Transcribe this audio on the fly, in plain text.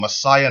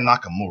Masaya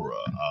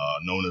Nakamura,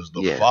 known as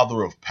the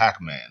father of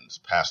Pac-Man,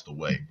 passed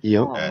away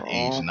at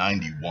age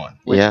 91.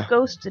 Which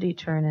ghost did he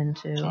turn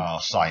into?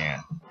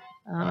 Cyan.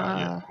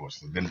 Yeah, of course.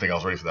 Didn't think I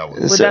was ready for that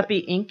one. Would that be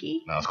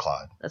Inky? No, it's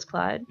Clyde. That's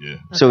Clyde? Yeah.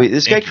 Okay. So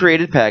this guy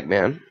created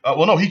Pac-Man.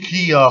 Well, no,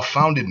 he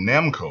founded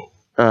Namco.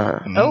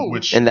 And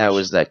that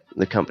was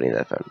the company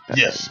that founded Pac-Man.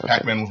 Yes,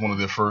 Pac-Man was one of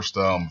their first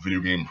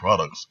video game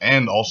products,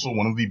 and also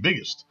one of the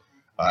biggest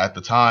at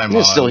the time.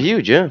 It's still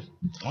huge, yeah.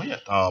 Oh yeah.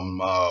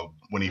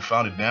 When he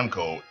founded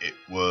Namco, it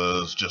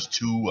was just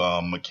two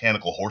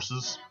mechanical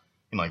horses.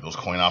 Like those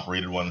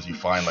coin-operated ones you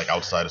find like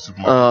outside a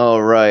supermarket. Oh,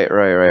 right.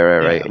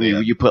 Yeah,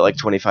 you put like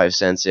 25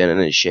 cents in,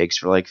 and it shakes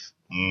for like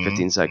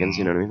 15 seconds.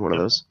 You know what I mean? One of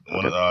those.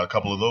 A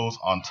couple of those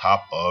on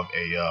top of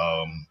a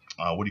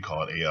what do you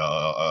call it?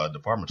 A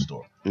department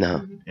store.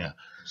 No. Yeah.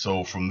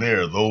 So from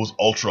there, those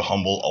ultra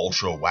humble,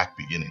 ultra whack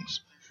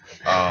beginnings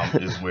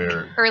is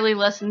where early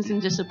lessons in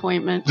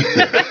disappointment.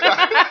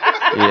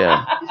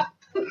 Yeah.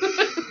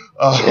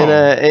 And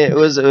it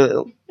was.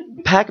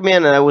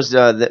 Pac-Man, and I was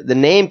the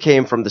name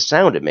came from the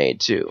sound it made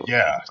too.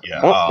 Yeah.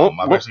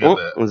 I've actually got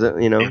that. Was it,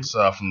 It's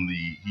from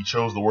he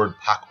chose the word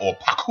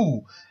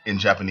pakku in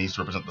Japanese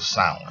to represent the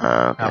sound.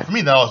 Okay. Now, for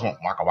me, that always went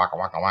waka waka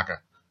waka waka.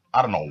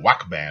 I don't know,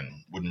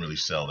 Whack-Man wouldn't really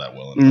sell that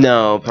well.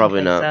 No,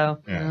 probably not.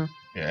 So, yeah.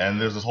 And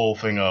there's this whole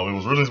thing. It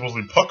was originally supposed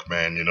to be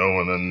Puck-Man, and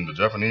then the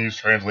Japanese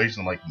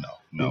translation. I'm like,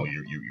 no,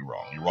 you're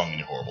wrong. You're wrong and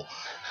you're horrible.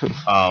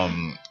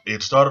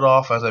 It started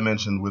off, as I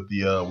mentioned, with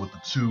the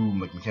two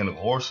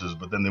mechanical horses,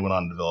 but then they went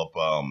on to develop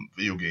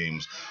video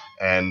games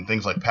and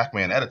things like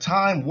Pac-Man at a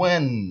time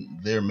when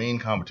their main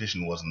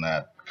competition wasn't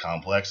that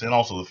complex, and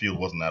also the field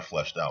wasn't that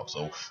fleshed out.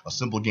 So a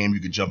simple game you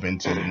could jump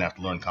into, didn't have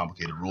to learn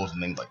complicated rules,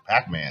 and things like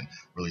Pac-Man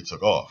really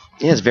took off.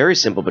 Yeah, it's very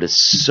simple, but it's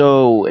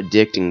so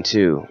addicting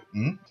too.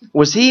 Mm-hmm.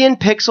 Was he in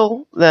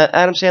Pixel, that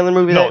Adam Sandler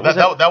movie? No,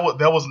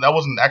 that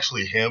wasn't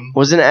actually him.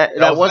 Wasn't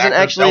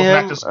actually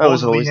him? I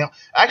was always him.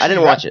 Actually, I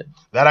didn't watch it.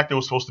 That actor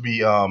was supposed to be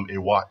dang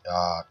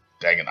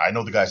it, I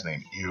know the guy's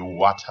name,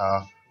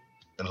 Iwata,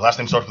 and the last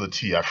name starts with a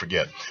T, I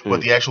forget. But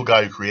the actual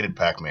guy who created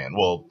Pac-Man,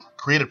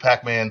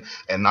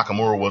 and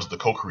Nakamura was the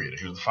co-creator.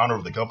 He was the founder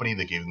of the company.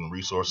 They gave him the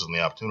resources and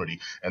the opportunity,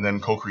 and then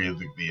co-created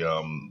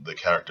the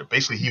character.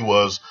 Basically, he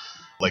was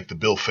like the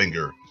Bill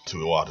Finger to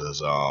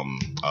Iwata's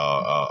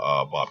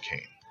Bob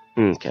Kane.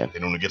 Okay.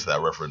 Anyone who gets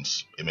that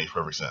reference, it makes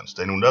perfect sense.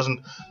 To anyone who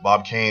doesn't,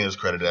 Bob Kane is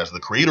credited as the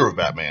creator of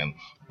Batman,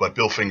 but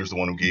Bill Finger's the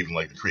one who gave him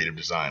like the creative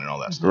design and all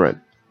that stuff. Right.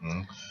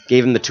 Mm-hmm.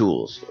 Gave him the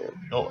tools.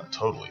 Oh,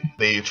 totally.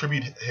 They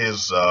attribute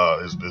his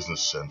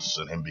business sense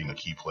and him being a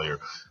key player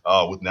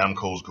with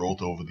Namco's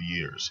growth over the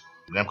years.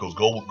 Namco's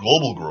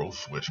global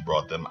growth, which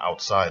brought them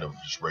outside of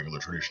just regular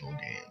traditional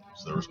games.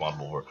 They're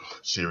responsible for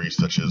series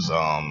such as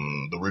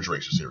the Ridge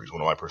Racer series,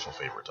 one of my personal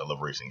favorites. I love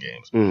racing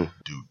games. Dude,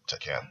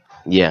 Tekken.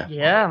 Yeah.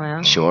 Yeah,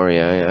 man. Sure,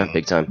 yeah,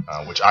 big time.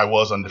 Which I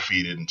was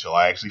undefeated until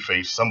I actually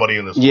faced somebody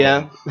in this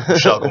room who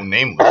shall go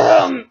nameless.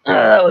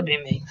 That would be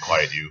me.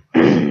 Quiet you.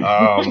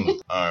 All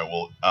right,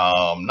 well,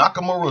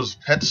 Nakamura's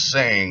pet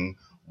saying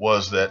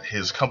was that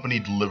his company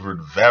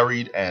delivered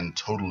varied and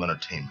total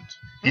entertainment.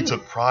 He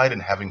took pride in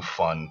having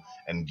fun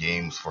and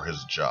games for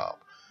his job.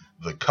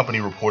 The company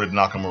reported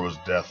Nakamura's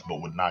death,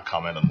 but would not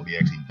comment on what he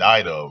actually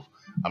died of.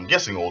 I'm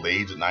guessing old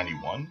age at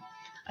 91.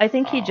 I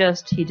think he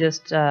just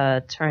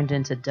turned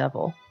into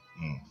devil.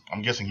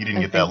 I'm guessing he didn't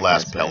get that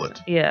last pellet.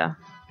 Right. Yeah.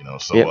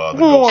 So the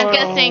ghost. I'm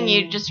guessing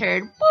you just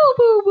heard boo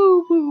boo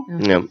boo boo.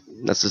 Yeah,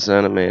 that's the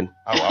sound it made.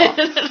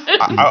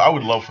 I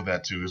would love for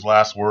that too. His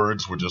last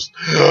words were just.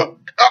 I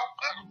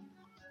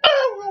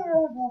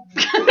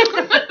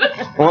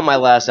want my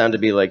last sound to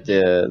be like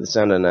the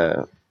sound in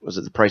was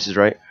it The Price is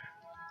Right?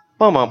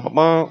 Oh,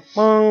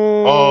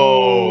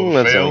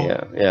 that's fail.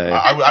 Yeah.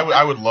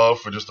 I would love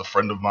for just a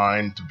friend of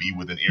mine to be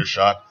within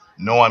earshot,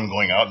 know I'm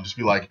going out, and just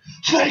be like,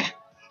 Snake!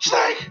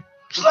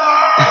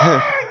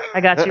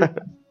 I got you.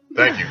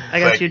 Thank you. I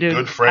got you, dude.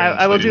 Good friends.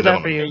 I will do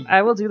that for you.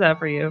 I will do that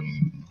for you.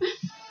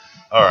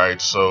 All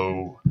right,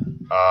 so,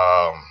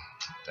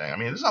 dang, I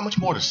mean, there's not much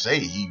more to say.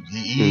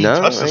 He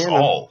touched us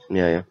all.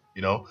 Yeah.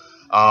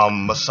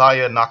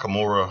 Masaya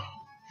Nakamura,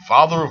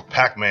 father of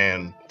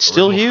Pac-Man,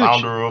 still huge,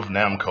 founder of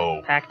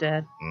Namco.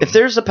 Pac-Dad. If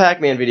there's a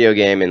Pac-Man video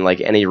game in like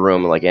any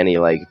room, like any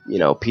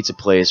pizza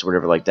place or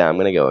whatever like that, I'm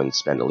gonna go and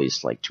spend at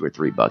least like $2 or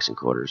 $3 in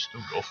quarters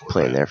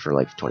playing there for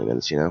like 20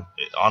 minutes.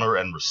 Honor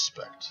and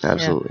respect.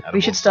 Absolutely. Yeah.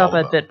 We should stop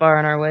at Bit Bar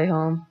on our way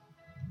home.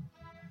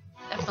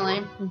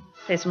 Definitely.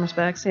 Pay some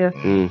respects. Yeah.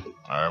 All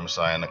right,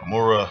 Masaya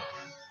Nakamura,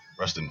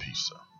 rest in peace, sir.